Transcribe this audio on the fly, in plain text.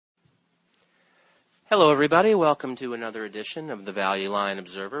Hello, everybody. Welcome to another edition of the Value Line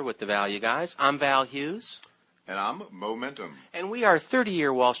Observer with the Value Guys. I'm Val Hughes. And I'm Momentum. And we are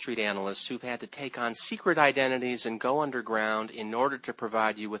 30-year Wall Street analysts who've had to take on secret identities and go underground in order to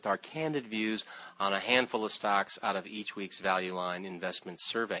provide you with our candid views on a handful of stocks out of each week's Value Line investment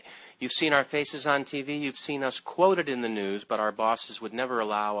survey. You've seen our faces on TV. You've seen us quoted in the news, but our bosses would never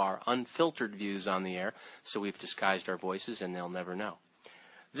allow our unfiltered views on the air, so we've disguised our voices, and they'll never know.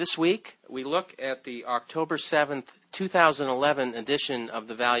 This week, we look at the October 7th, 2011 edition of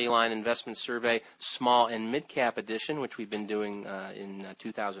the Value Line Investment Survey, Small and Mid-Cap Edition, which we've been doing in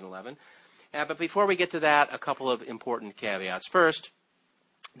 2011. But before we get to that, a couple of important caveats. First,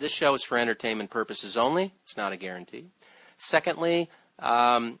 this show is for entertainment purposes only. It's not a guarantee. Secondly,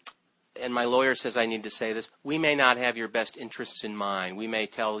 and my lawyer says I need to say this, we may not have your best interests in mind. We may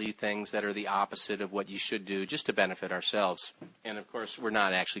tell you things that are the opposite of what you should do just to benefit ourselves. And, of course, we're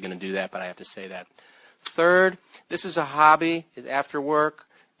not actually going to do that, but I have to say that. Third, this is a hobby. After work,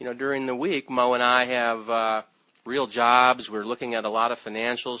 during the week, Mo and I have real jobs. We're looking at a lot of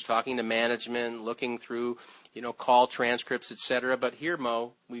financials, talking to management, looking through, call transcripts, et cetera. But here,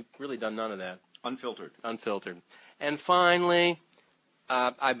 Mo, we've really done none of that. Unfiltered. And finally,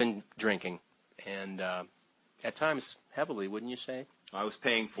 I've been drinking, and at times heavily, wouldn't you say? I was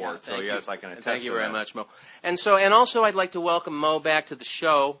paying for it, so yes, I can attest to that. Thank you very much, Mo. And also I'd like to welcome Mo back to the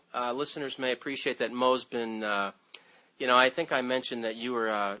show. Listeners may appreciate that Mo's been, I think I mentioned that you were,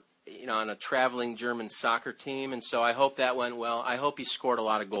 on a traveling German soccer team, and so I hope that went well. I hope he scored a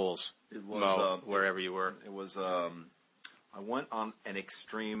lot of goals, Mo, wherever you were. It was, I went on an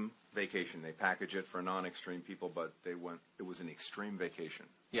extreme vacation. They package it for non-extreme people, but it was an extreme vacation.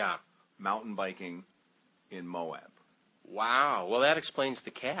 Yeah. Mountain biking in Moab. Wow. Well, that explains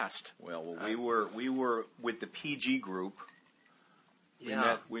the cast. Well, we were with the PG group.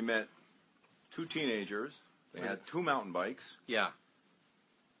 We met two teenagers. They had two mountain bikes. Yeah.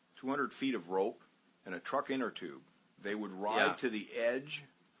 200 feet of rope and a truck inner tube. They would ride to the edge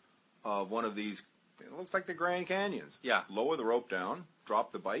of one of these. It looks like the Grand Canyons. Yeah. Lower the rope down,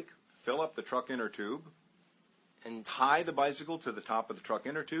 drop the bike, fill up the truck inner tube, and tie the bicycle to the top of the truck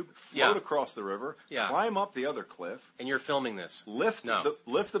inner tube, float across the river, climb up the other cliff. And you're filming this? Lift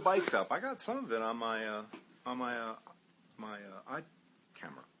the bikes up. I got some of it on my eye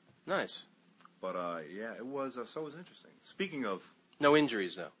camera. Nice. But it was interesting. Speaking of no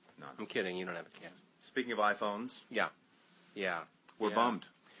injuries though. None. I'm kidding. You don't have a cast. Speaking of iPhones. Yeah. We're bummed.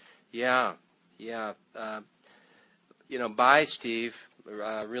 Yeah. Bye, Steve.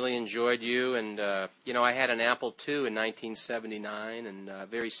 Really enjoyed you, and I had an Apple II in 1979, and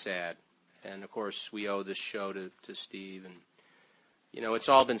very sad. And of course, we owe this show to Steve, and it's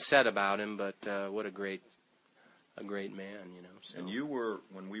all been said about him, but what a great man, So. And you were,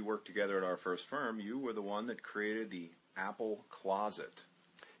 when we worked together at our first firm, you were the one that created the Apple Closet.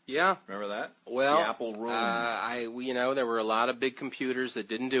 Yeah. Remember that? Well, the Apple Room. There were a lot of big computers that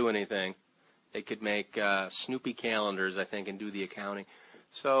didn't do anything. They could make Snoopy calendars, I think, and do the accounting.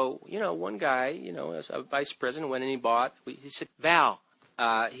 So, one guy, as a vice president, went and he said, Val,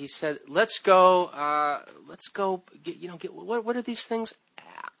 he said, let's go get, what are these things?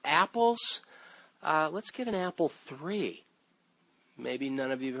 Apples? Let's get an Apple III. Maybe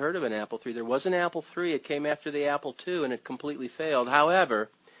none of you have heard of an Apple III. There was an Apple III. It came after the Apple II, and it completely failed. However,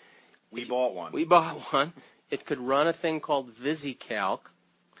 we bought one. It could run a thing called VisiCalc,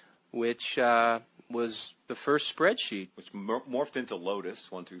 which was the first spreadsheet. Which morphed into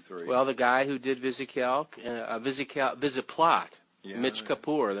Lotus, 1, 2, 3. Well, the guy who did VisiCalc, VisiPlot, Mitch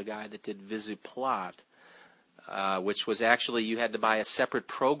Kapoor, the guy that did VisiPlot, which was actually, you had to buy a separate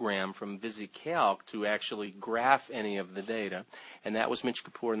program from VisiCalc to actually graph any of the data. And that was Mitch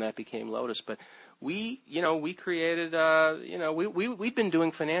Kapoor, and that became Lotus. But we created, we've been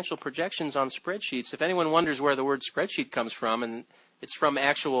doing financial projections on spreadsheets. If anyone wonders where the word spreadsheet comes from, and it's from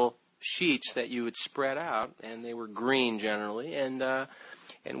actual sheets that you would spread out, and they were green generally, and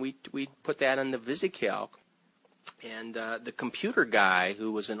we put that on the VisiCalc. And the computer guy,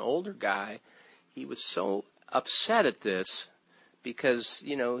 who was an older guy, he was so upset at this because,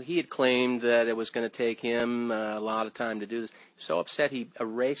 he had claimed that it was going to take him a lot of time to do this. So upset, he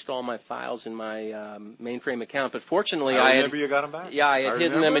erased all my files in my mainframe account. But fortunately, I remember you got them back. Yeah, I had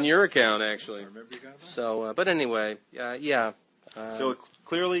hidden them in your account, actually. I remember you got them back. So, but anyway, so it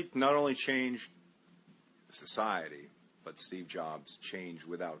clearly not only changed society, but Steve Jobs changed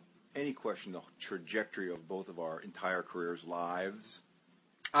without any question the trajectory of both of our entire careers, lives.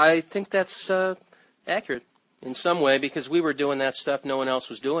 I think that's accurate in some way because we were doing that stuff, no one else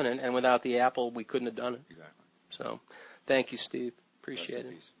was doing it, and without the Apple, we couldn't have done it. Exactly. So, thank you, Steve. Appreciate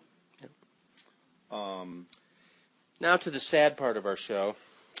it. Yep. Now to the sad part of our show.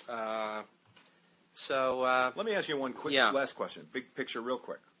 Let me ask you one quick last question. Big picture, real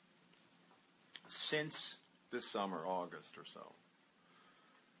quick. Since this summer, August or so,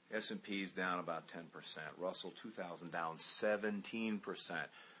 S&P's down about 10%. Russell 2000 down 17%.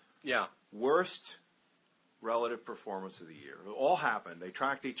 Yeah. Worst relative performance of the year. It all happened. They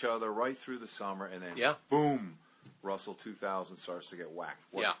tracked each other right through the summer, and then boom, Russell 2000 starts to get whacked.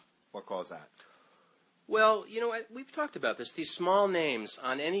 What caused that? Well, we've talked about this. These small names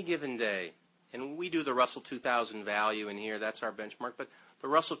on any given day, and we do the Russell 2000 value in here. That's our benchmark. But the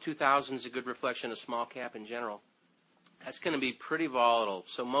Russell 2000 is a good reflection of small cap in general. That's going to be pretty volatile.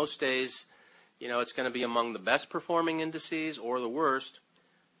 So most days, it's going to be among the best performing indices or the worst.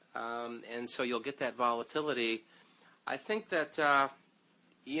 And so you'll get that volatility. I think that,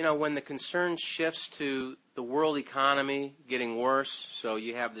 when the concern shifts to the world economy getting worse, so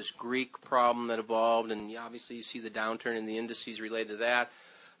you have this Greek problem that evolved, and obviously you see the downturn in the indices related to that.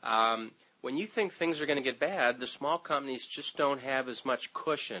 When you think things are going to get bad, the small companies just don't have as much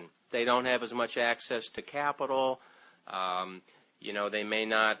cushion. They don't have as much access to capital. They may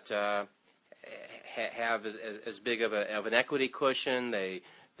not have as big of an equity cushion. They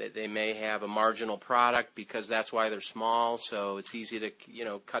may have a marginal product because that's why they're small, so it's easy to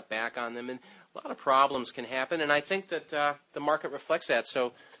cut back on them, and a lot of problems can happen. And I think that the market reflects that.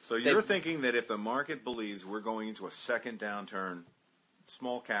 So you're thinking that if the market believes we're going into a second downturn,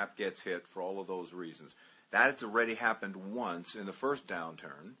 small cap gets hit for all of those reasons. That has already happened once in the first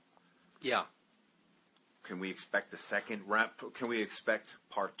downturn. Yeah. Can we expect the second round? Can we expect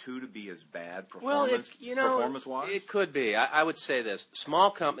part two to be as bad performance-wise? It could be. I would say this.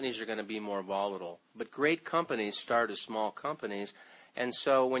 Small companies are going to be more volatile, but great companies start as small companies. And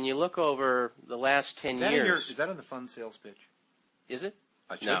so when you look over the last 10 years... Is that in the fund sales pitch? Is it?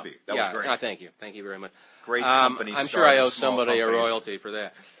 It should be. That was great. No, thank you. Thank you very much. Great companies. I'm sure I owe somebody a royalty for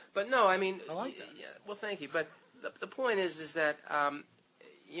that. But no, I mean... I like that. Yeah, well, thank you. But the point is that,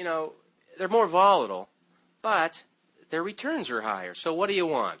 they're more volatile, but their returns are higher. So what do you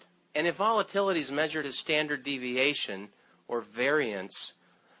want? And if volatility is measured as standard deviation or variance,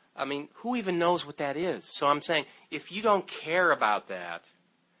 I mean, who even knows what that is? So I'm saying, if you don't care about that,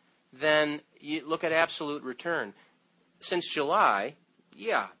 then you look at absolute return. Since July,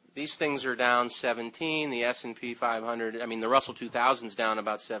 these things are down 17. The S&P 500, the Russell 2000 is down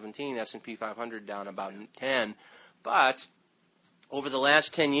about 17. S&P 500 down about 10. But over the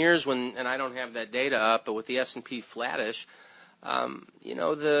last 10 years, and I don't have that data up, but with the S&P flattish,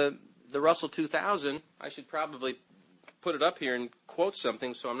 the Russell 2000, I should probably put it up here and quote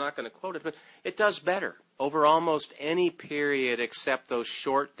something, so I'm not going to quote it, but it does better. Over almost any period except those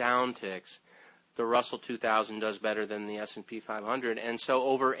short downticks, the Russell 2000 does better than the S&P 500. And so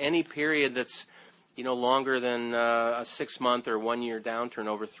over any period that's, longer than a 6-month or 1-year downturn,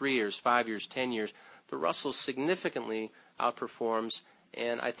 over 3 years, 5 years, 10 years, the Russell significantly outperforms.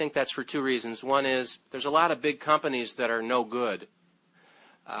 And I think that's for two reasons. One is there's a lot of big companies that are no good.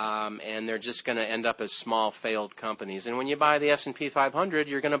 And they're just going to end up as small, failed companies. And when you buy the S&P 500,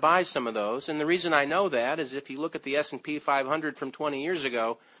 you're going to buy some of those. And the reason I know that is if you look at the S&P 500 from 20 years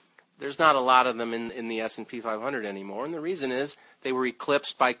ago, there's not a lot of them in the S&P 500 anymore. And the reason is they were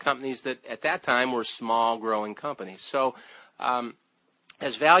eclipsed by companies that at that time were small, growing companies. So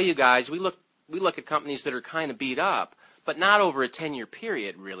as value guys, we look at companies that are kind of beat up, but not over a 10-year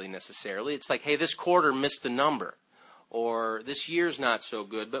period really necessarily. It's like, hey, this quarter missed the number, or this year's not so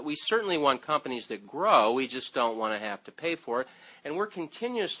good. But we certainly want companies that grow. We just don't want to have to pay for it. And we're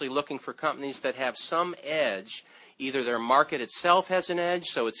continuously looking for companies that have some edge. Either their market itself has an edge,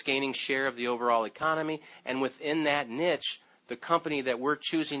 so it's gaining share of the overall economy, and within that niche, the company that we're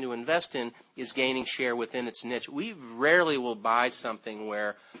choosing to invest in is gaining share within its niche. We rarely will buy something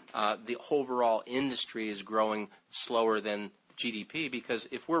where the overall industry is growing slower than GDP, because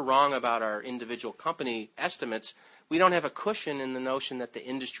if we're wrong about our individual company estimates, we don't have a cushion in the notion that the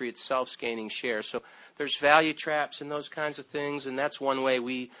industry itself is gaining share. So there's value traps and those kinds of things, and that's one way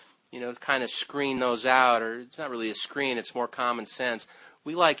we kind of screen those out. Or it's not really a screen, it's more common sense.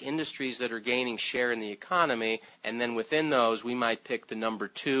 We like industries that are gaining share in the economy, and then within those, we might pick the number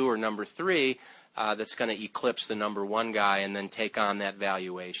 2 or number 3 that's going to eclipse the number 1 guy and then take on that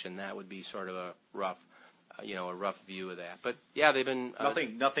valuation. That would be sort of a rough view of that. But yeah, they've been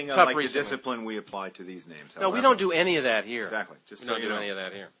nothing unlike the discipline we apply to these names. However. No, we don't do any of that here. Exactly. We don't do any of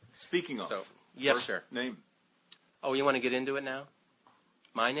that here. Speaking of, yes, first sir. Name. Oh, you want to get into it now?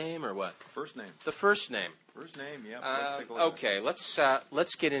 My name or what? First name. The first name. First name, yeah. Let's take a look okay,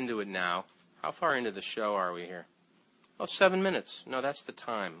 let's get into it now. How far into the show are we here? Oh, 7 minutes. No, that's the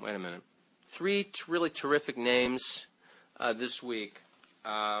time. Wait a minute. three really terrific names this week.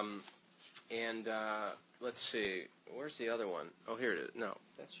 Let's see. Where's the other one? Oh, here it is. No,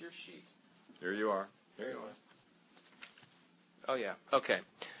 that's your sheet. There you are. There you are. Oh, yeah. Okay.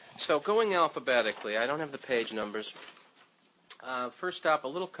 So going alphabetically, I don't have the page numbers. First up, a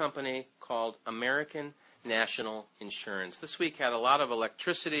little company called American National Insurance. This week had a lot of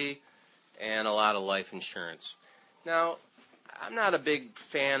electricity and a lot of life insurance. Now, I'm not a big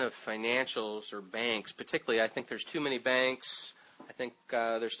fan of financials or banks, particularly. I think there's too many banks. I think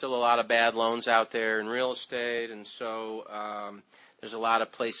there's still a lot of bad loans out there in real estate, and so there's a lot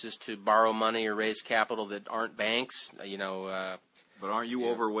of places to borrow money or raise capital that aren't banks. But aren't you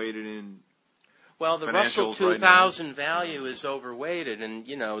overweighted in? Well, the Russell 2000 value is overweighted, and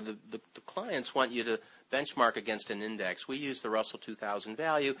the clients want you to benchmark against an index. We use the Russell 2000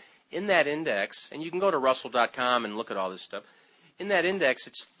 value. In that index, and you can go to Russell.com and look at all this stuff. In that index,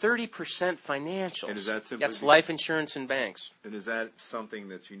 it's 30% financials. And is that simply that's life insurance and banks. And is that something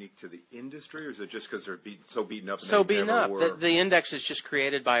that's unique to the industry, or is it just because they're so beaten up? So beaten up. The index is just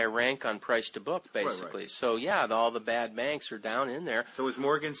created by a rank on price to book, basically. Right. So yeah, all the bad banks are down in there. So is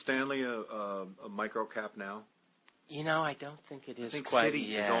Morgan Stanley a micro cap now? I don't think it is I think quite Citi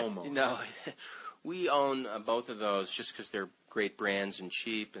yet. is almost. No, we own both of those just because they're great brands and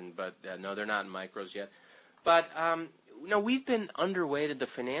cheap, but no, they're not in micros yet. But we've been underweighted the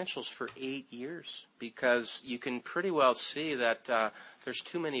financials for 8 years because you can pretty well see that there's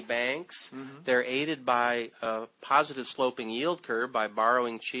too many banks. Mm-hmm. They're aided by a positive sloping yield curve by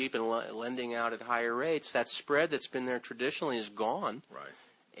borrowing cheap and lending out at higher rates. That spread that's been there traditionally is gone.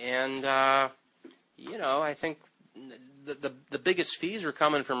 Right. And, I think the biggest fees are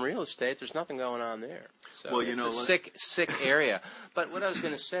coming from real estate. There's nothing going on there. So it's a sick area. But what I was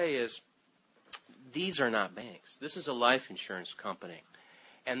going to say is, these are not banks. This is a life insurance company.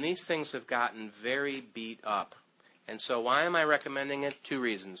 And these things have gotten very beat up. And so why am I recommending it? 2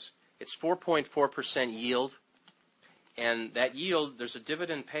 reasons. It's 4.4% yield. And that yield, there's a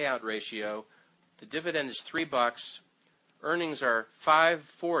dividend payout ratio. The dividend is $3. Earnings are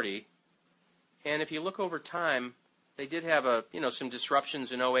 $5.40. And if you look over time, they did have some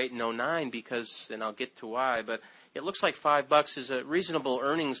disruptions in 08 and 09 because, and I'll get to why, but it looks like $5 is a reasonable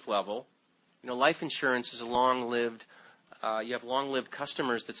earnings level. Life insurance is a long-lived, you have long-lived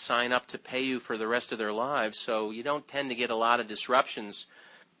customers that sign up to pay you for the rest of their lives, so you don't tend to get a lot of disruptions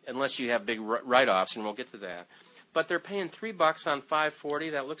unless you have big write-offs, and we'll get to that. But they're paying $3 on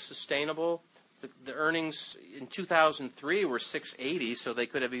 $5.40. That looks sustainable. The earnings in 2003 were $6.80, so they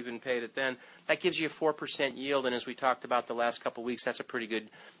could have even paid it then. That gives you a 4% yield, and as we talked about the last couple of weeks, that's a pretty good,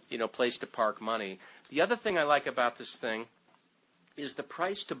 place to park money. The other thing I like about this thing is the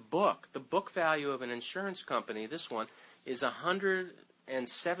price to book. The book value of an insurance company, this one, is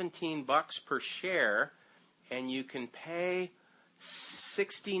 $117 per share, and you can pay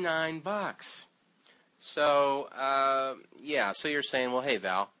 $69. So, so you're saying, well, hey,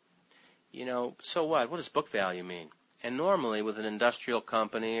 Val, so what? What does book value mean? And normally with an industrial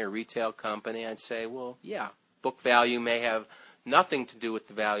company or retail company, I'd say, well, yeah, book value may have nothing to do with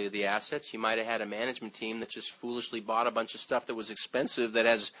the value of the assets. You might have had a management team that just foolishly bought a bunch of stuff that was expensive that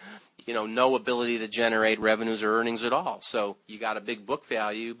has, no ability to generate revenues or earnings at all. So you got a big book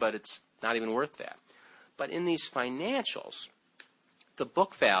value, but it's not even worth that. But in these financials, the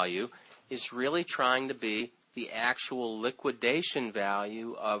book value is really trying to be the actual liquidation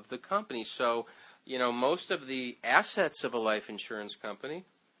value of the company. So, most of the assets of a life insurance company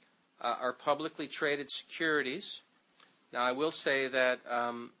are publicly traded securities. Now, I will say that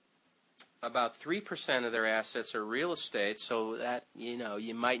about 3% of their assets are real estate, so that,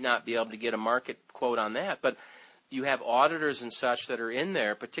 you might not be able to get a market quote on that. But you have auditors and such that are in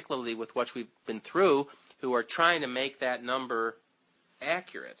there, particularly with what we've been through, who are trying to make that number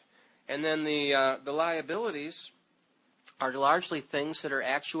accurate. And then the liabilities are largely things that are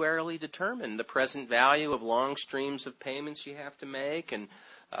actuarially determined. The present value of long streams of payments you have to make and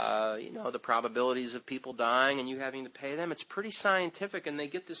the probabilities of people dying and you having to pay them. It's pretty scientific, and they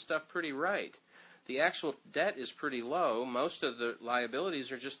get this stuff pretty right. The actual debt is pretty low. Most of the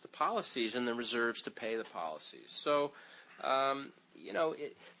liabilities are just the policies and the reserves to pay the policies. So,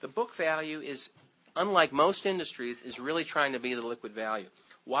 the book value is, unlike most industries, is really trying to be the liquid value.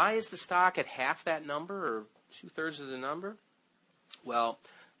 Why is the stock at half that number or 2/3 of the number? Well,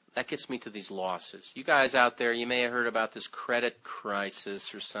 that gets me to these losses. You guys out there, you may have heard about this credit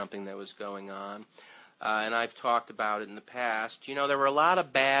crisis or something that was going on, and I've talked about it in the past. There were a lot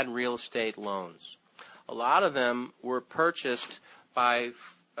of bad real estate loans. A lot of them were purchased by,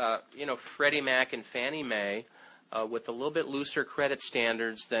 Freddie Mac and Fannie Mae with a little bit looser credit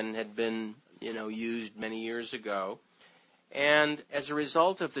standards than had been, used many years ago. And as a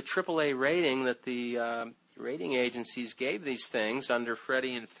result of the AAA rating that the rating agencies gave these things under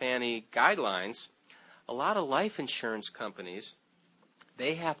Freddie and Fannie guidelines, a lot of life insurance companies,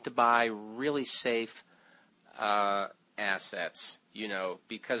 they have to buy really safe assets,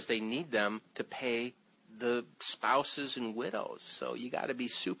 because they need them to pay the spouses and widows. So you got to be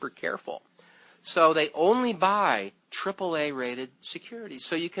super careful. So they only buy AAA-rated securities.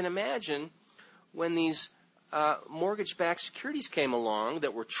 So you can imagine when these mortgage-backed securities came along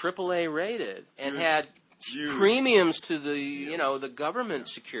that were AAA-rated and had premiums to the, the government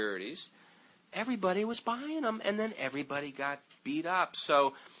securities, everybody was buying them, and then everybody got beat up.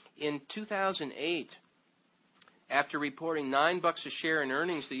 So in 2008, after reporting $9 a share in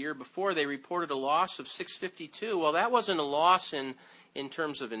earnings the year before, they reported a loss of $6.52. Well, that wasn't a loss in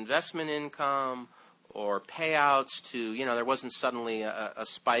terms of investment income or payouts to, there wasn't suddenly a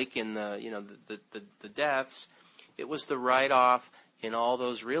spike in the deaths. It was the write-off in all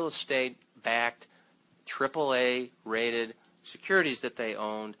those real estate-backed AAA-rated securities that they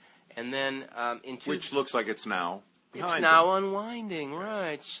owned. And then which looks like it's now unwinding,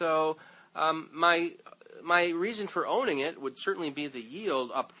 right? So my reason for owning it would certainly be the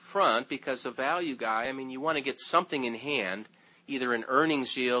yield up front, because a value guy, you want to get something in hand, either an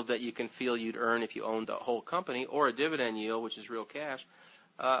earnings yield that you can feel you'd earn if you owned the whole company, or a dividend yield, which is real cash.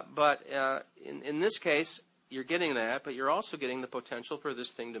 But in this case, you're getting that, but you're also getting the potential for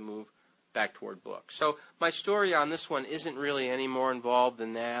this thing to move back toward book. So my story on this one isn't really any more involved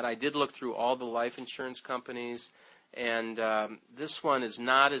than that. I did look through all the life insurance companies, and this one is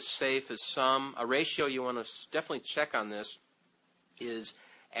not as safe as some. A ratio you want to definitely check on this is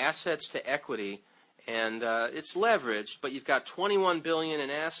assets to equity, and it's leveraged, but you've got $21 billion in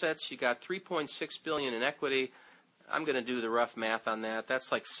assets, you got $3.6 billion in equity. I'm going to do the rough math on that.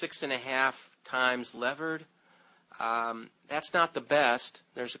 That's like 6.5 times levered. That's not the best.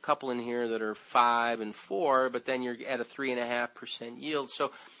 There's a couple in here that are 5 and 4, but then you're at a 3.5% yield.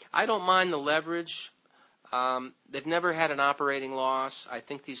 So I don't mind the leverage. They've never had an operating loss. I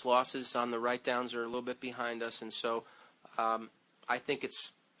think these losses on the write-downs are a little bit behind us, and so I think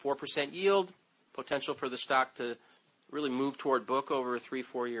it's 4% yield, potential for the stock to really move toward book over a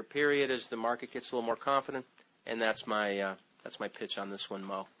 3-4 year period as the market gets a little more confident, and that's my pitch on this one,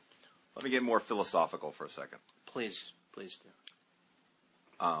 Mo. Let me get more philosophical for a second. Please do.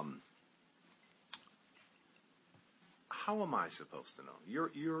 How am I supposed to know?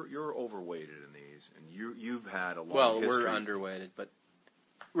 You're overweighted in these, and you've had a long history. Well, we're underweighted, but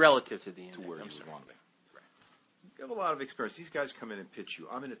relative to the index, to where you want to be. Right. You have a lot of experience. These guys come in and pitch you.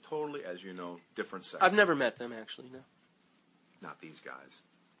 I'm in a totally, as you know, different sector. I've never met them, actually, no. Not these guys.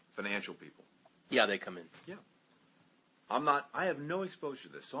 Financial people. Yeah, they come in. Yeah. I have no exposure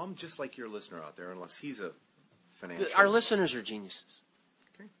to this, so I'm just like your listener out there, unless he's a financial. Our listeners are geniuses.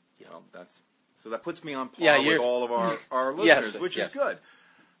 Okay. Yeah. Well, so that puts me on par with all of our listeners, which is good.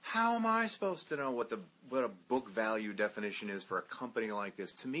 How am I supposed to know what a book value definition is for a company like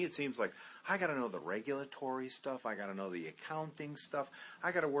this? To me, it seems like I got to know the regulatory stuff. I got to know the accounting stuff.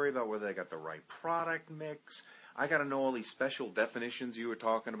 I got to worry about whether they got the right product mix. I got to know all these special definitions you were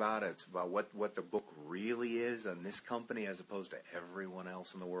talking about. It's about what the book really is on this company as opposed to everyone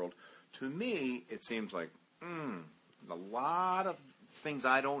else in the world. To me, it seems like a lot of things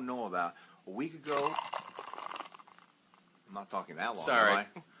I don't know about. A week ago, I'm not talking that long, Sorry. am I?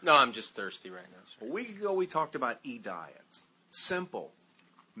 No, I'm just thirsty right now. Sorry. A week ago, we talked about e-diets. Simple.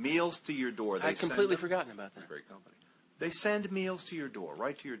 Meals to your door. I'd completely forgotten about that. Great company. They send meals to your door,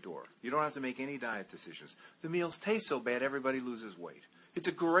 right to your door. You don't have to make any diet decisions. The meals taste so bad, everybody loses weight. It's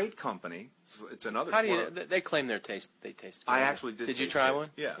a great company. It's another. How do you? They claim they taste good. I actually did. Did you try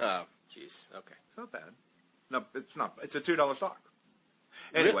one? Yeah. Oh, jeez. Okay. It's not bad. No, it's not. It's a $2 stock.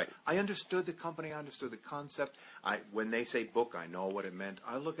 Anyway, I understood the company. I understood the concept. When they say book, I know what it meant.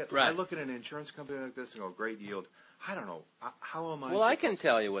 I look at an insurance company like this and go, great yield. I don't know. How am I? Well, I can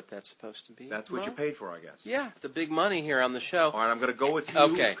tell you what that's supposed to be. That's what you paid for, I guess. Yeah, the big money here on the show. All right, I'm going to go with you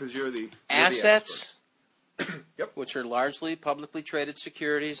because you're the assets. Yep. Which are largely publicly traded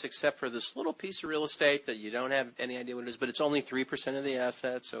securities, except for this little piece of real estate that you don't have any idea what it is, but it's only 3% of the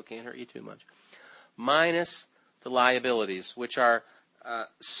assets, so it can't hurt you too much. Minus the liabilities, which are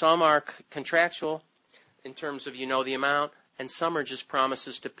some are contractual in terms of the amount, and some are just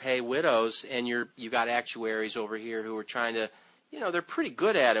promises to pay widows, and you got actuaries over here who are trying to, they're pretty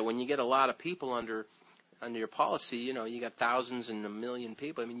good at it when you get a lot of people under your policy. You got thousands and a million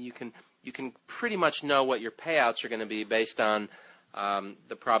people. I mean, you can pretty much know what your payouts are going to be based on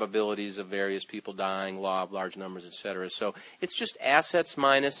the probabilities of various people dying, law of large numbers, et cetera. So it's just assets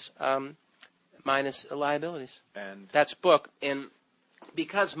minus liabilities. And that's book. And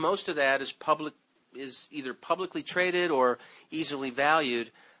because most of that is either publicly traded or easily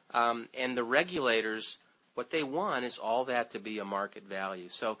valued, and the regulators, what they want is all that to be a market value.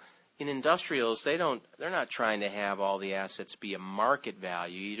 So in industrials, they're not trying to have all the assets be a market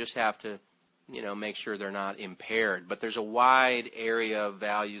value. You just have to, make sure they're not impaired. But there's a wide area of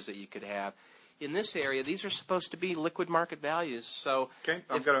values that you could have. In this area, these are supposed to be liquid market values. So okay,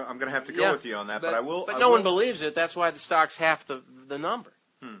 I'm gonna have to go with you on that, but I will. But no one believes it. That's why the stock's half the number.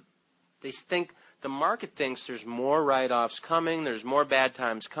 They think the market thinks there's more write-offs coming. There's more bad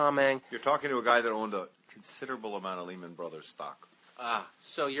times coming. You're talking to a guy that owned a considerable amount of Lehman Brothers stock.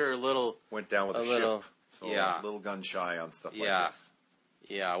 So you're a little went down with a little, ship. So yeah, a little gun shy on stuff like this.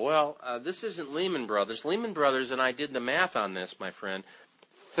 Yeah. Well, this isn't Lehman Brothers. Lehman Brothers, and I did the math on this, my friend.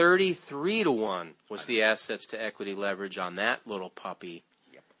 33-1 was the assets to equity leverage on that little puppy.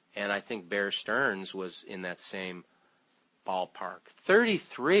 Yep. And I think Bear Stearns was in that same ballpark.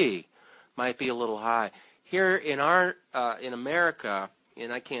 33 might be a little high. Here in in America,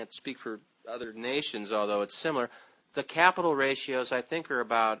 and I can't speak for other nations, although it's similar, the capital ratios I think are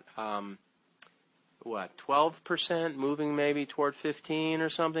about 12%, moving maybe toward 15 or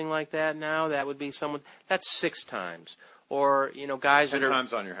something like that now. That would be that's 6 times. Or, guys 10 that are 10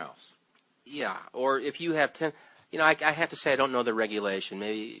 times on your house. Yeah, or if you have 10, I have to say I don't know the regulation.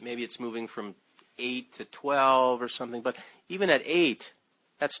 Maybe it's moving from 8 to 12 or something, but even at 8,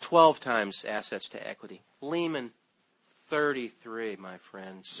 that's 12 times assets to equity. Lehman, 33, my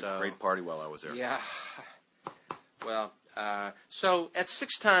friend. So great party while I was there. Yeah. Well, so at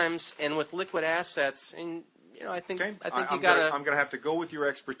 6 times and with liquid assets, and I think okay. you got to. I'm going to have to go with your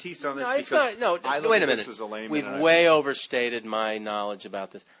expertise on this I wait a minute. As a layman. We've way overstated my knowledge about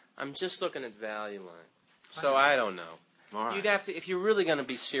this. I'm just looking at value line, so I don't know. All right. You'd have to, if you're really going to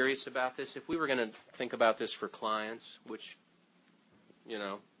be serious about this. If we were going to think about this for clients, which,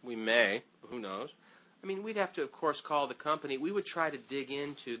 we may, who knows? I mean, we'd have to, of course, call the company. We would try to dig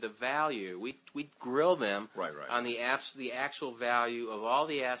into the value. We'd grill them right. on the actual value of all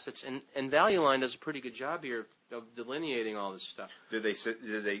the assets, and Value Line does a pretty good job here of delineating all this stuff. Did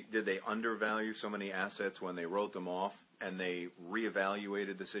they undervalue so many assets when they wrote them off, and they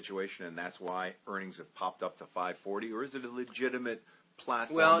reevaluated the situation, and that's why earnings have popped up to 540, or is it a legitimate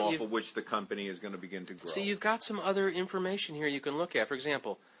platform off of which the company is going to begin to grow? So you've got some other information here you can look at. For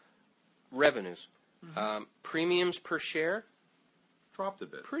example, revenues. Mm-hmm. Premiums per share dropped a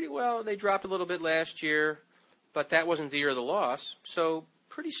bit. Pretty well. They dropped a little bit last year, but that wasn't the year of the loss. So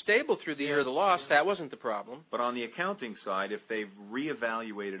pretty stable through the year of the loss. That wasn't the problem. But on the accounting side, if they've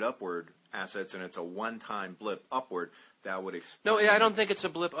reevaluated upward assets and it's a one-time blip upward, that would explain. No, I don't think it's a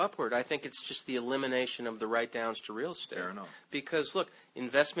blip upward. I think it's just the elimination of the write-downs to real estate. Fair enough. Because, look,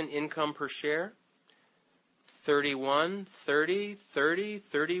 investment income per share, 31, 30, 30,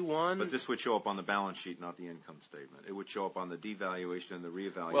 31. But this would show up on the balance sheet, not the income statement. It would show up on the devaluation and the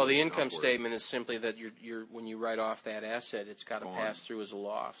reevaluation. Well, the income upward. Statement is simply that you're when you write off that asset, it's got to pass through as a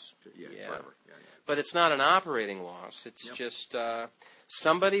loss. Yeah, forever. Yeah. But it's not an operating loss. It's just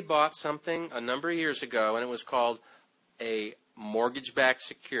somebody bought something a number of years ago, and it was called a mortgage-backed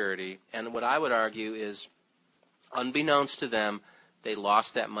security. And what I would argue is, unbeknownst to them, they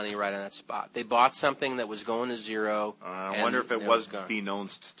lost that money right on that spot. They bought something that was going to zero. I wonder if it was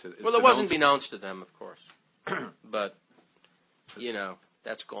beknownst to them. Well, it wasn't beknownst to them, of course. But,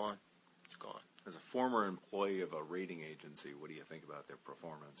 that's gone. It's gone. As a former employee of a rating agency, what do you think about their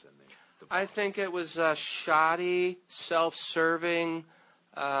performance? I think it was shoddy, self-serving,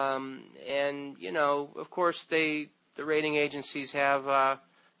 and, of course, the rating agencies have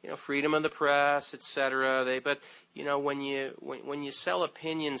freedom of the press, et cetera. But when you sell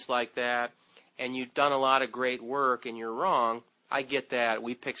opinions like that, and you've done a lot of great work, and you're wrong, I get that.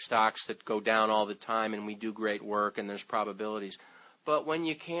 We pick stocks that go down all the time, and we do great work, and there's probabilities. But when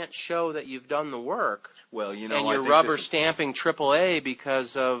you can't show that you've done the work, and you're rubber stamping AAA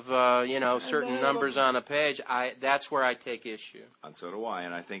because of certain numbers on a page, that's where I take issue. And so do I.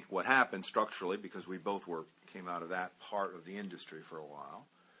 And I think what happened structurally, because we both came out of that part of the industry for a while,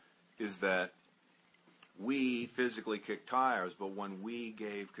 is that we physically kicked tires, but when we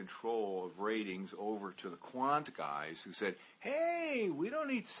gave control of ratings over to the quant guys who said, hey, we don't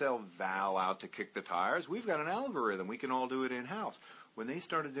need to sell Val out to kick the tires. We've got an algorithm. We can all do it in-house. When they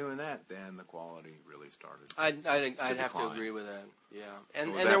started doing that, then the quality really started I'd have to agree with that, yeah.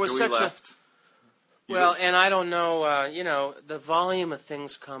 And there there was such left. And I don't know, the volume of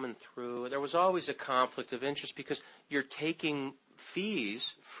things coming through, there was always a conflict of interest because you're taking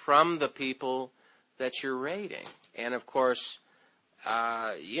fees from the people that you're rating. And, of course,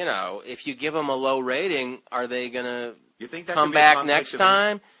 if you give them a low rating, are they going to come back next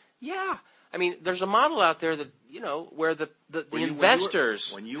time? Yeah. I mean, there's a model out there that, where the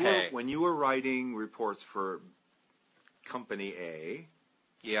investors pay. When you were writing reports for Company A,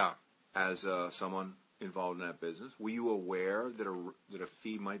 yeah, as someone involved in that business, were you aware that a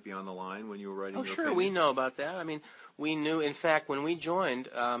fee might be on the line when you were writing your sure, opinion? we know about that. I mean, we knew, in fact, when we joined,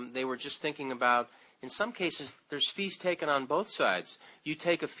 they were just thinking about, in some cases, there's fees taken on both sides. You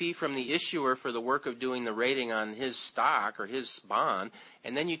take a fee from the issuer for the work of doing the rating on his stock or his bond,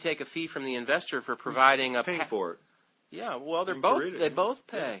 and then you take a fee from the investor for providing a paying for it. Yeah, well, they both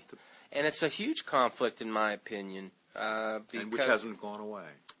pay, and it's a huge conflict, in my opinion, and which hasn't gone away.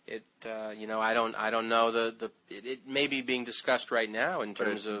 It, I don't know it may be being discussed right now in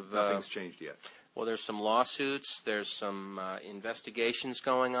terms of nothing's changed yet. Well, there's some lawsuits, there's some investigations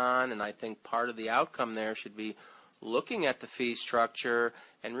going on, and I think part of the outcome there should be looking at the fee structure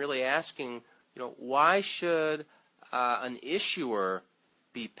and really asking, why should an issuer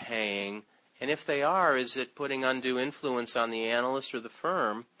be paying, and if they are, is it putting undue influence on the analyst or the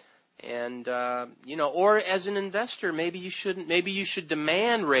firm? And or as an investor, maybe you should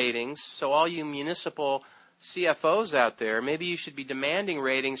demand ratings. So all you municipal CFOs out there, maybe you should be demanding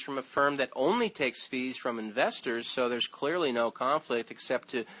ratings from a firm that only takes fees from investors, so there's clearly no conflict except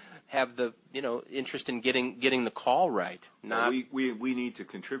to have the interest in getting the call right. Not we need to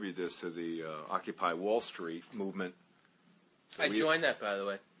contribute this to the Occupy Wall Street movement. So I joined that, by the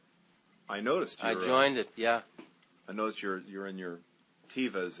way. I noticed. I joined it. Yeah. I noticed you're in your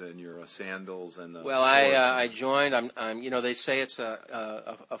Tivas and your sandals and the well, I joined. I'm they say it's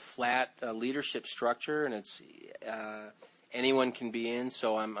a flat leadership structure, and it's anyone can be in.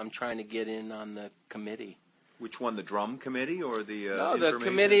 So I'm trying to get in on the committee. Which one, the drum committee or the? No, the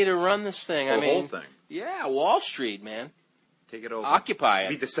committee to run this thing. The whole thing. Yeah, Wall Street, man. Take it over. Occupy it.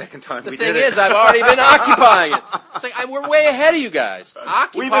 Be the second time the we did did it. The thing is, I've already been occupying it. It's like we're way ahead of you guys.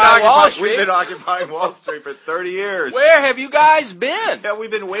 Wall Street. We've been occupying Wall Street for 30 years. Where have you guys been? Yeah, we've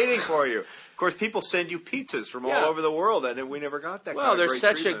been waiting for you. Of course, people send you pizzas from all over the world, and we never got that. Well, kind of there's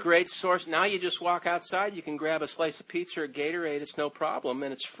such treatment. a great source. Now you just walk outside, you can grab a slice of pizza or Gatorade. It's no problem,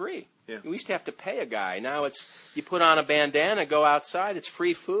 and it's free. Yeah. We used to have to pay a guy. Now you put on a bandana, go outside. It's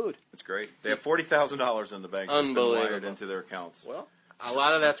free food. It's great. They have $40,000 in the bank that's been wired into their accounts. Well, a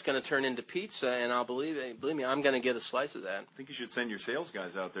lot of that's going to turn into pizza, and I'll believe me, I'm going to get a slice of that. I think you should send your sales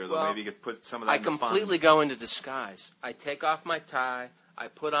guys out there, though. Maybe you could put some of that. I completely go into disguise. I take off my tie. I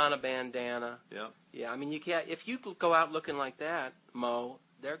put on a bandana. Yeah. Yeah. I mean, you can't. If you go out looking like that, Mo,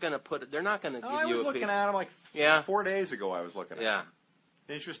 they're not going to give you. I was looking at them like 4 days ago. I was looking at them.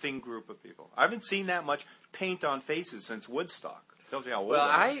 Interesting group of people. I haven't seen that much paint on faces since Woodstock. Tells you how old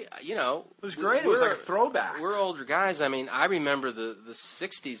I am. It was great. It was like a throwback. We're older guys. I mean, I remember the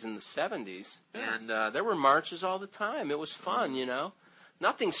 60s and the 70s, and there were marches all the time. It was fun,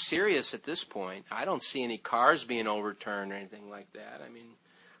 Nothing serious at this point. I don't see any cars being overturned or anything like that. I mean,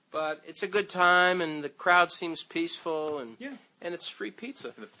 but it's a good time, and the crowd seems peaceful, and it's free pizza.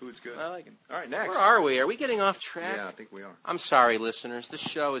 And the food's good. I like it. All right, next. Where are we? Are we getting off track? Yeah, I think we are. I'm sorry, listeners. This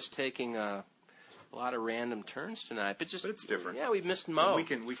show is taking a lot of random turns tonight, but it's different. Yeah, we've missed Mo. We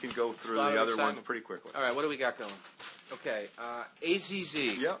can go through the other ones pretty quickly. All right, what do we got going? Okay,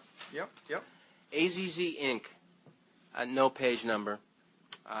 AZZ. Yep. AZZ Inc. No page number.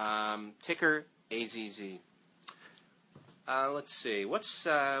 Ticker AZZ. Let's see.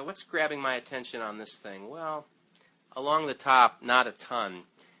 What's grabbing my attention on this thing? Well, along the top, not a ton.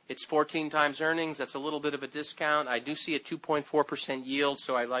 It's 14 times earnings. That's a little bit of a discount. I do see a 2.4% yield,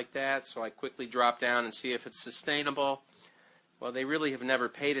 so I like that. So I quickly drop down and see if it's sustainable. Well, they really have never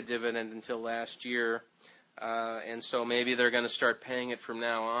paid a dividend until last year, and so maybe they're going to start paying it from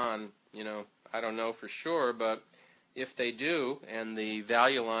now on. I don't know for sure, but if they do, and the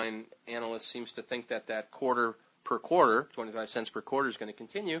value line analyst seems to think that quarter per quarter, 25 cents per quarter, is going to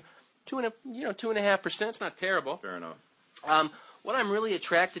continue, 2.5%. It's not terrible. Fair enough. What I'm really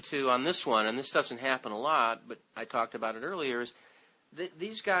attracted to on this one, and this doesn't happen a lot, but I talked about it earlier, is that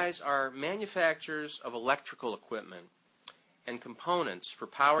these guys are manufacturers of electrical equipment and components for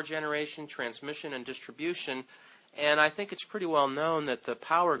power generation, transmission, and distribution. And I think it's pretty well known that the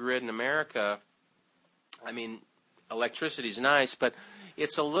power grid in America, I mean, electricity is nice, but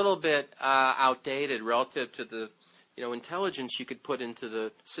it's a little bit outdated relative to the intelligence you could put into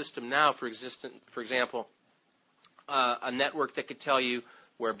the system now. For example, a network that could tell you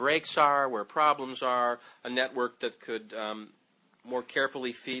where breaks are, where problems are, a network that could more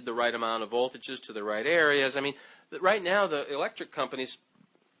carefully feed the right amount of voltages to the right areas. I mean, Right now, the electric companies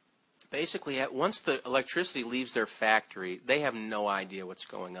basically, once the electricity leaves their factory, they have no idea what's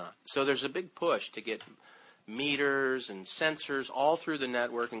going on. So there's a big push to get meters and sensors all through the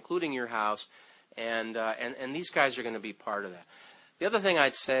network, including your house, and these guys are going to be part of that. The other thing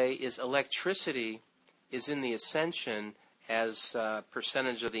I'd say is electricity is in the ascension as a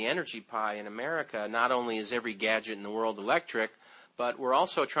percentage of the energy pie in America. Not only is every gadget in the world electric, but we're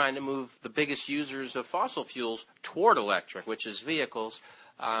also trying to move the biggest users of fossil fuels toward electric, which is vehicles.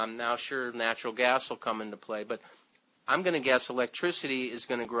 Now, sure, natural gas will come into play, but I'm going to guess electricity is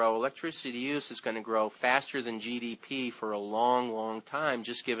going to grow. Electricity use is going to grow faster than GDP for a long, long time,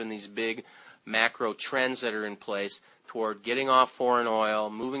 just given these big macro trends that are in place toward getting off foreign oil,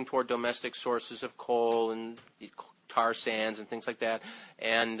 moving toward domestic sources of coal and tar sands and things like that,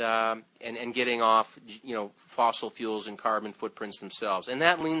 and getting off, fossil fuels and carbon footprints themselves. And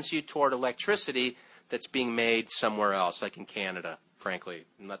that leans you toward electricity that's being made somewhere else, like in Canada, frankly,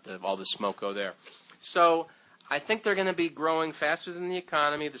 and let all the smoke go there. So I think they're going to be growing faster than the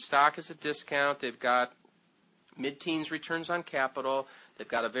economy. The stock is a discount. They've got mid-teens returns on capital. They've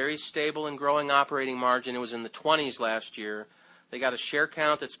got a very stable and growing operating margin. It was in the 20s last year. They got a share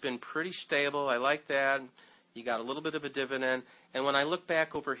count that's been pretty stable. I like that. You got a little bit of a dividend. And when I look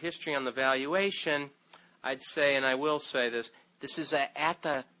back over history on the valuation, I'd say, and I will say this is at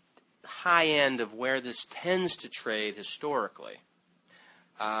the high end of where this tends to trade historically.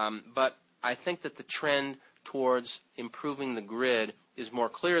 But I think that the trend towards improving the grid is more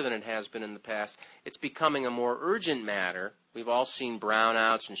clear than it has been in the past. It's becoming a more urgent matter. We've all seen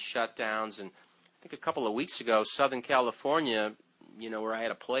brownouts and shutdowns, and I think a couple of weeks ago, Southern California, where I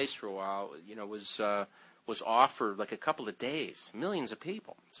had a place for a while, was off for like a couple of days. Millions of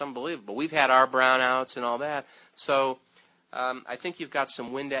people. It's unbelievable. We've had our brownouts and all that. So I think you've got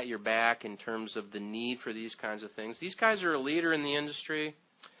some wind at your back in terms of the need for these kinds of things. These guys are a leader in the industry.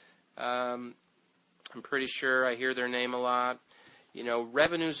 I'm pretty sure I hear their name a lot.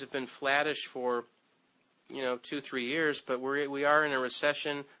 Revenues have been flattish for 2-3 years, but we are in a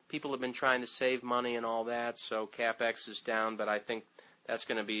recession. People have been trying to save money and all that, so CapEx is down, but I think that's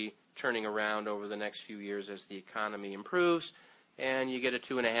going to be turning around over the next few years as the economy improves, and you get a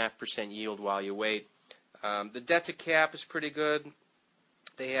 2.5% yield while you wait. The debt to cap is pretty good.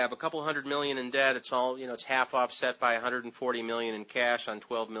 They have a couple $100 million in debt. It's all, it's half offset by $140 million in cash on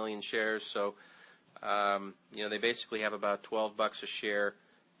 12 million shares. So, they basically have about $12 a share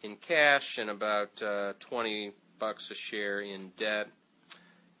in cash and about $20 a share in debt.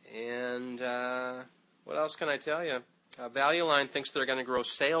 And what else can I tell you? Value Line thinks they're going to grow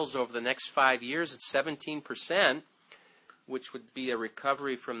sales over the next 5 years at 17%, which would be a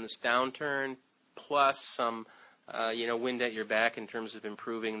recovery from this downturn, plus some, wind at your back in terms of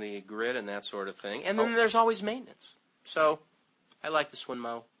improving the grid and that sort of thing. And then there's always maintenance. So I like this one,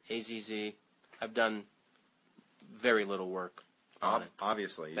 Mo. AZZ. I've done very little work on it.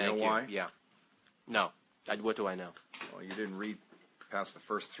 Obviously. Thank you know why? Yeah. No. What do I know? Well, you didn't read past the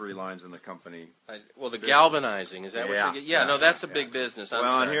first 3 lines in the company. The galvanizing, is that what you're... Yeah, no, that's a big business.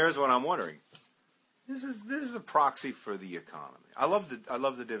 And here's what I'm wondering. This is a proxy for the economy. I love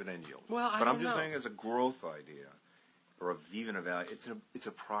the dividend yield. Well, but I'm just saying as a growth idea or even a value, it's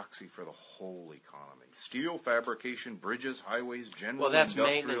a proxy for the whole economy. Steel, fabrication, bridges, highways, general that's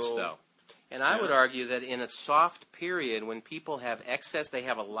industrial. maintenance, though. And I would argue that in a soft period, when people have excess, they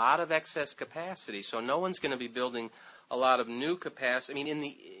have a lot of excess capacity. So no one's going to be building a lot of new capacity. I mean,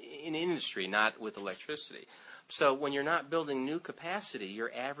 in industry, not with electricity. So when you're not building new capacity, your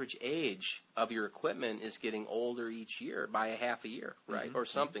average age of your equipment is getting older each year by a half a year, right, or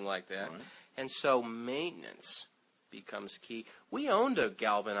something like that. Right. And so maintenance becomes key. We owned a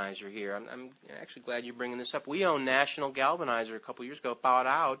galvanizer here. I'm actually glad you're bringing this up. We owned National Galvanizer a couple years ago, bought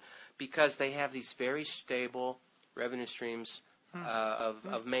out because they have these very stable revenue streams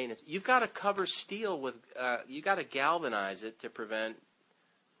of maintenance. You've got to cover steel with, you got to galvanize it to prevent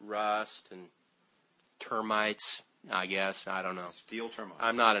rust and termites, I guess. I don't know. Steel termites.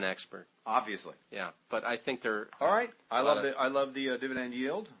 I'm not an expert. Obviously. Yeah, but I think they're... All right. I love the dividend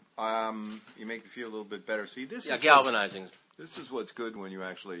yield. You make me feel a little bit better. See, this is galvanizing. This is what's good when you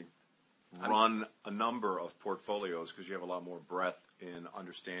actually run a number of portfolios because you have a lot more breadth in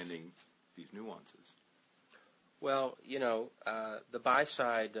understanding these nuances. Well, the buy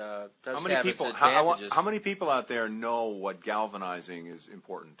side does have its advantages. How many people out there know what galvanizing is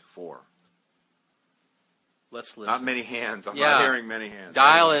important for? Let's listen. Not many hands. I'm not hearing many hands.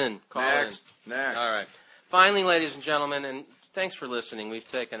 Dial in. Call Next. All right. Finally, ladies and gentlemen, and thanks for listening. We've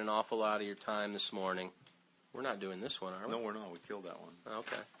taken an awful lot of your time this morning. We're not doing this one, are we? No, we're not. We killed that one.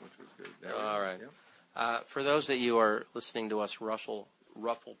 Okay. Which was good. All right. For those that you are listening to us ruffle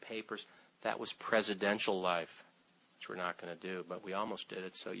papers, that was presidential life, which we're not going to do, but we almost did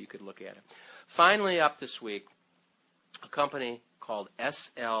it, so you could look at it. Finally up this week, a company called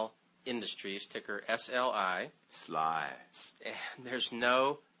SL Industries, ticker SLI. Sly. And there's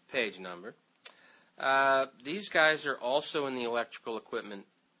no page number. These guys are also in the electrical equipment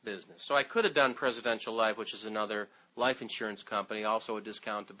business. So I could have done Presidential Life, which is another life insurance company, also a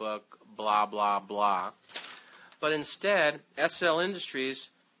discount to book, blah, blah, blah. But instead, SL Industries,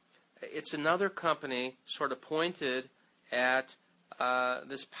 it's another company sort of pointed at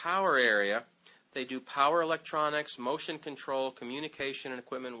this power area. They do power electronics, motion control, communication, and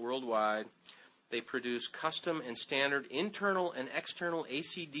equipment worldwide. They produce custom and standard internal and external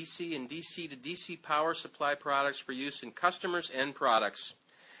AC, DC, and DC to DC power supply products for use in customers' end products.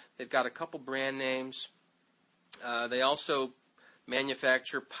 They've got a couple brand names. They also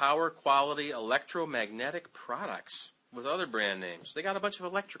manufacture power quality electromagnetic products with other brand names. They got a bunch of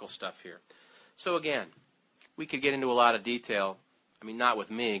electrical stuff here. So again, we could get into a lot of detail. I mean, not with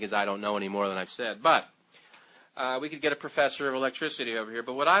me because I don't know any more than I've said. But we could get a professor of electricity over here.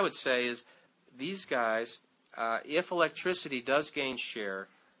 But what I would say is these guys, if electricity does gain share,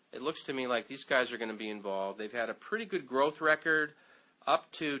 it looks to me like these guys are going to be involved. They've had a pretty good growth record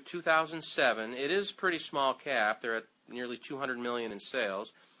up to 2007. It is pretty small cap. They're at nearly $200 million in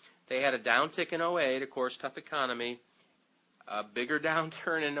sales. They had a downtick in 08, of course, tough economy. A bigger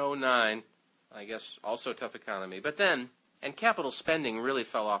downturn in 09, I guess, also tough economy. But then, and capital spending really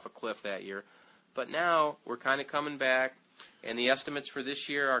fell off a cliff that year. But now we're kind of coming back, and the estimates for this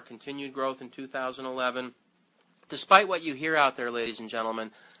year are continued growth in 2011. Despite what you hear out there, ladies and gentlemen,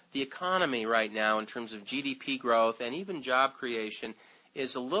 the economy right now in terms of GDP growth and even job creation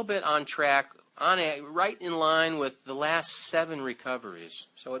is a little bit on track, right in line with the last 7 recoveries.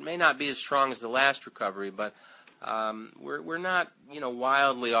 So it may not be as strong as the last recovery, but we're not,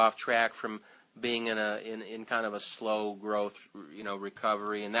 wildly off track from being in kind of a slow growth,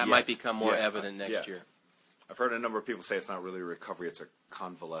 recovery, and that might become more evident next year. I've heard a number of people say it's not really a recovery; it's a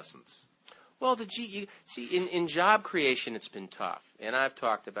convalescence. Well, in job creation, it's been tough, and I've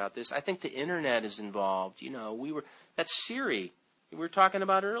talked about this. I think the internet is involved. That's Siri. We were talking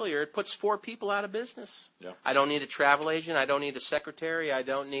about earlier. It puts 4 people out of business. Yeah. I don't need a travel agent. I don't need a secretary. I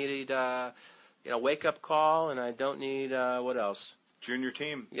don't need wake-up call, and I don't need what else? Junior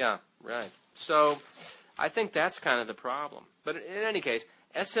team. Yeah, right. So I think that's kind of the problem. But in any case,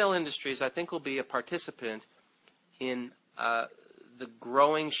 SL Industries, I think, will be a participant in the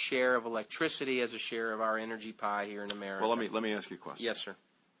growing share of electricity as a share of our energy pie here in America. Well, let me ask you a question. Yes, sir.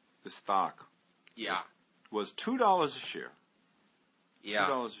 The stock was $2 a share. Yeah.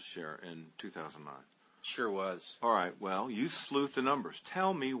 $2 a share in 2009. Sure was. All right. Well, you sleuth the numbers.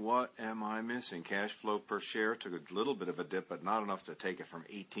 Tell me, what am I missing? Cash flow per share took a little bit of a dip, but not enough to take it from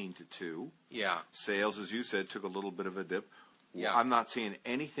 18 to 2. Yeah. Sales, as you said, took a little bit of a dip. Yeah. I'm not seeing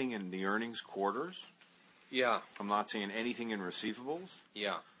anything in the earnings quarters. Yeah. I'm not seeing anything in receivables.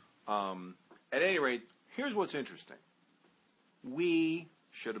 Yeah. At any rate, here's what's interesting. We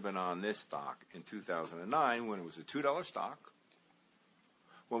should have been on this stock in 2009 when it was a $2 stock,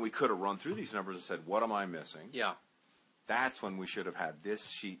 when we could have run through these numbers and said, what am I missing? Yeah. That's when we should have had this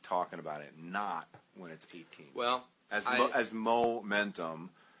sheet talking about it, not when it's 18. Well, as momentum.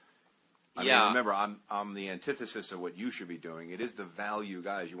 I mean, remember, I'm the antithesis of what you should be doing. It is the value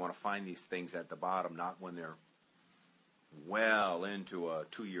guys. You want to find these things at the bottom, not when they're well into a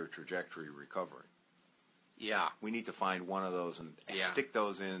 2-year trajectory recovery. Yeah. We need to find one of those and stick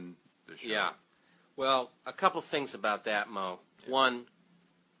those in the show. Yeah. Well, a couple things about that, Mo. Yeah. One,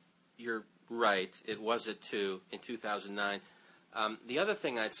 you're right. It was at 2 in 2009. The other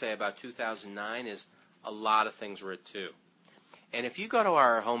thing I'd say about 2009 is a lot of things were at 2. And if you go to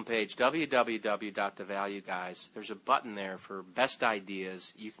our homepage, www.thevalueguys, there's a button there for best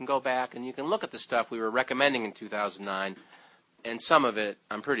ideas. You can go back and you can look at the stuff we were recommending in 2009, and some of it,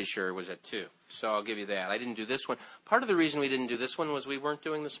 I'm pretty sure, was at 2. So I'll give you that. I didn't do this one. Part of the reason we didn't do this one was we weren't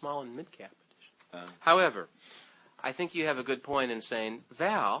doing the small and mid-cap edition. However, I think you have a good point in saying,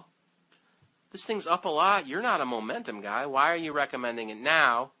 Val, this thing's up a lot. You're not a momentum guy. Why are you recommending it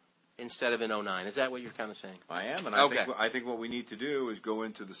now instead of in 2009? Is that what you're kind of saying? I am, and I think what we need to do is go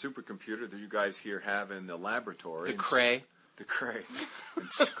into the supercomputer that you guys here have in the laboratory. The Cray,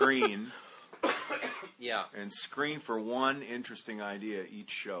 and screen. Yeah. And screen for one interesting idea each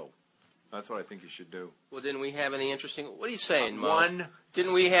show. That's what I think you should do. Well, didn't we have any interesting? What are you saying, Mo?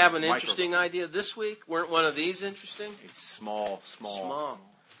 Didn't we have an interesting idea this week? Weren't one of these interesting? It's small.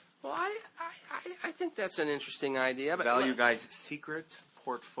 Well, I think that's an interesting idea. But Value Guys' secret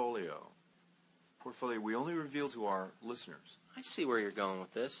portfolio. portfolio we only reveal to our listeners. I see where you're going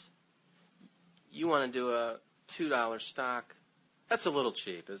with this. You want to do a $2 stock. That's a little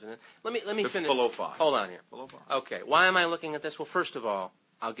cheap, isn't it? Let me finish. Below 5. Hold on here. Below 5. Okay. Why am I looking at this? Well, first of all,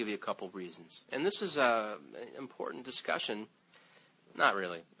 I'll give you a couple reasons. And this is an important discussion. Not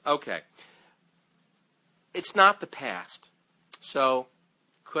really. Okay. It's not the past. So,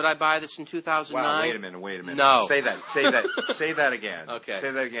 could I buy this in 2009? Wow, wait a minute. No. Say that again. Okay.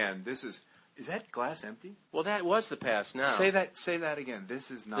 Say that again. Is that glass empty? Well, that was the past now. Say that again.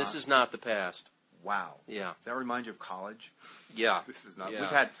 This is not the past. Wow. Yeah. Does that remind you of college? Yeah. This is not.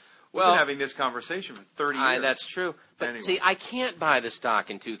 Yeah. We've been having this conversation for 30 years. That's true. But anyway. See, I can't buy the stock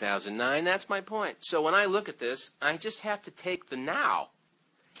in 2009. That's my point. So when I look at this, I just have to take the now.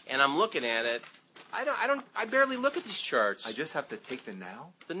 And I'm looking at it. I barely look at these charts. I just have to take the now?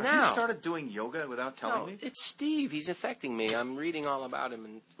 The Have now. you started doing yoga without telling me? It's Steve. He's affecting me. I'm reading all about him.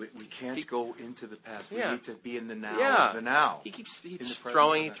 And we can't go into the past. We need to be in the now. Yeah. The now. He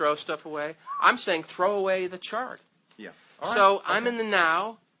throws stuff away. I'm saying throw away the chart. Yeah. I'm in the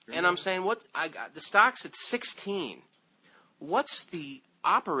now, and I'm saying the stock's at 16. What's the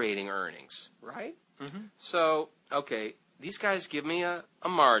operating earnings, right? Mm-hmm. So, okay, these guys give me a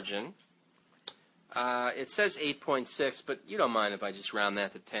margin. It says 8.6, but you don't mind if I just round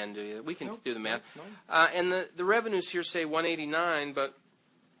that to 10, do you? We can do the math. No. And the revenues here say 189, but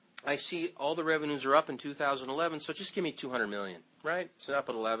I see all the revenues are up in 2011, so just give me 200 million, right? It's up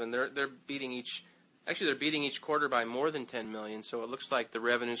at 11. They're beating each quarter by more than 10 million, so it looks like the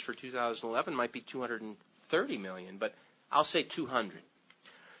revenues for 2011 might be 230 million, but I'll say 200.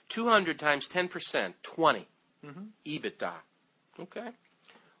 200 times 10%, 20. Mm-hmm. EBITDA. Okay.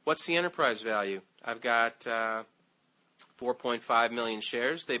 What's the enterprise value? I've got 4.5 million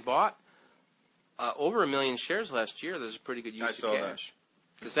shares. They bought over 1 million shares last year. There's a pretty good use of cash.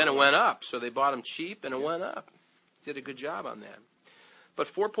 Because then it went up. So they bought them cheap and it went up. Did a good job on that. But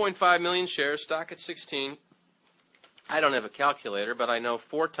 4.5 million shares, stock at 16. I don't have a calculator, but I know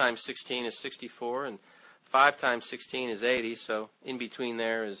 4 times 16 is 64 and 5 times 16 is 80. So in between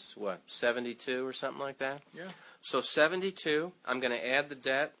there is, 72 or something like that? Yeah. So 72, I'm going to add the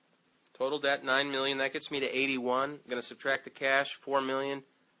debt, total debt $9 million, that gets me to 81. I'm going to subtract the cash, $4 million,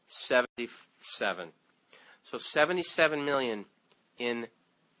 77. So 77 million in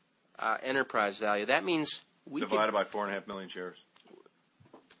enterprise value. That means we divided by 4.5 million shares.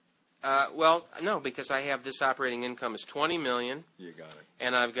 No, because I have this operating income is 20 million. You got it.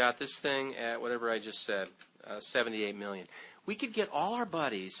 And I've got this thing at whatever I just said, 78 million. We could get all our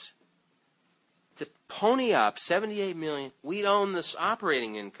buddies to pony up 78 million. We'd own this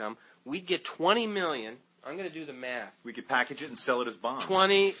operating income. We'd get 20 million. I'm going to do the math. We could package it and sell it as bonds.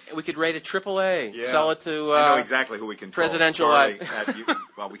 20. We could rate it AAA. Yeah. Sell it to. I know exactly who we can. Presidential Charlie life.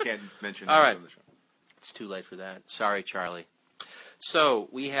 Well, we can't mention. All right. On the show. It's too late for that. Sorry, Charlie. So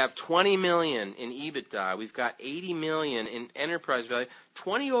we have 20 million in EBITDA. We've got 80 million in enterprise value.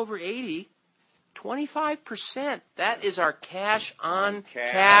 20 over 80. 25%. That is our cash on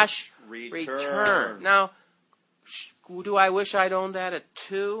cash return. Now, do I wish I'd owned that at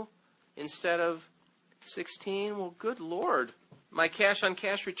 2 instead of 16? Well, good Lord. My cash on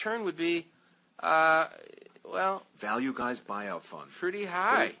cash return would be, Value Guys Buyout Fund. Pretty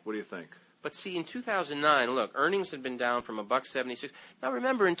high. What do you think? But see, in 2009, look, earnings had been down from $1.76. Now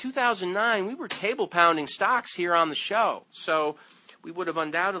remember, in 2009, we were table pounding stocks here on the show. So we would have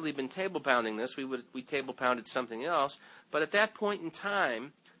undoubtedly been table pounding this. We table pounded something else. But at that point in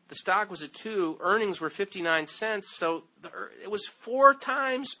time, the stock was at 2. Earnings were 59 cents. So it was 4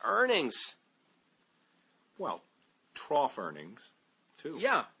 times earnings. Well, trough earnings, too.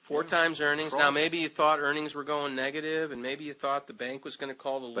 Yeah, 4 times earnings. Trough. Now maybe you thought earnings were going negative, and maybe you thought the bank was going to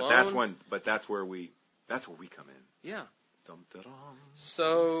call the loan. But that's where we come in. Yeah. Dum-da-dum.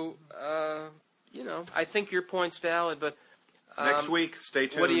 So I think your point's valid, but. Next week, stay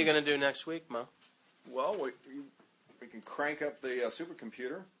tuned. What are you going to do next week, Mo? Well, we can crank up the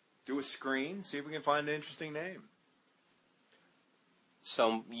supercomputer, do a screen, see if we can find an interesting name.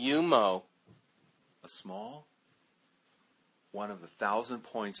 So you, Mo. A small, one of the 1,000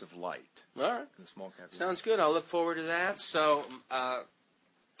 points of light. All right. In the small cap. Sounds good. I'll look forward to that. So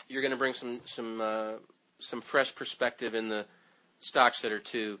you're going to bring some fresh perspective in the stocks that are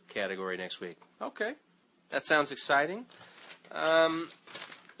 2 category next week. Okay. That sounds exciting.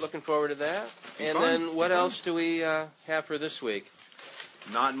 Looking forward to that. And then what else do we have for this week?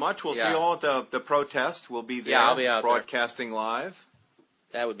 Not much. We'll see you all at the protest. We'll be there. Yeah, I'll be out broadcasting live.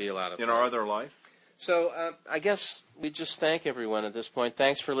 That would be a lot of fun. In our other life. So I guess we just thank everyone at this point.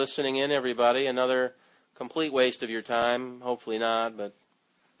 Thanks for listening in, everybody. Another complete waste of your time. Hopefully not, but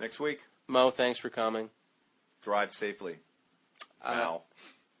next week. Mo, thanks for coming. Drive safely. Now.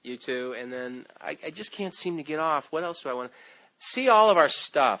 You too. And then I just can't seem to get off. What else do I want to see? All of our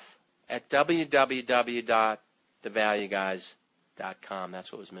stuff at www.thevalueguys.com.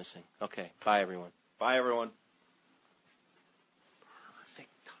 That's what was missing. Okay. Bye, everyone. Bye, everyone.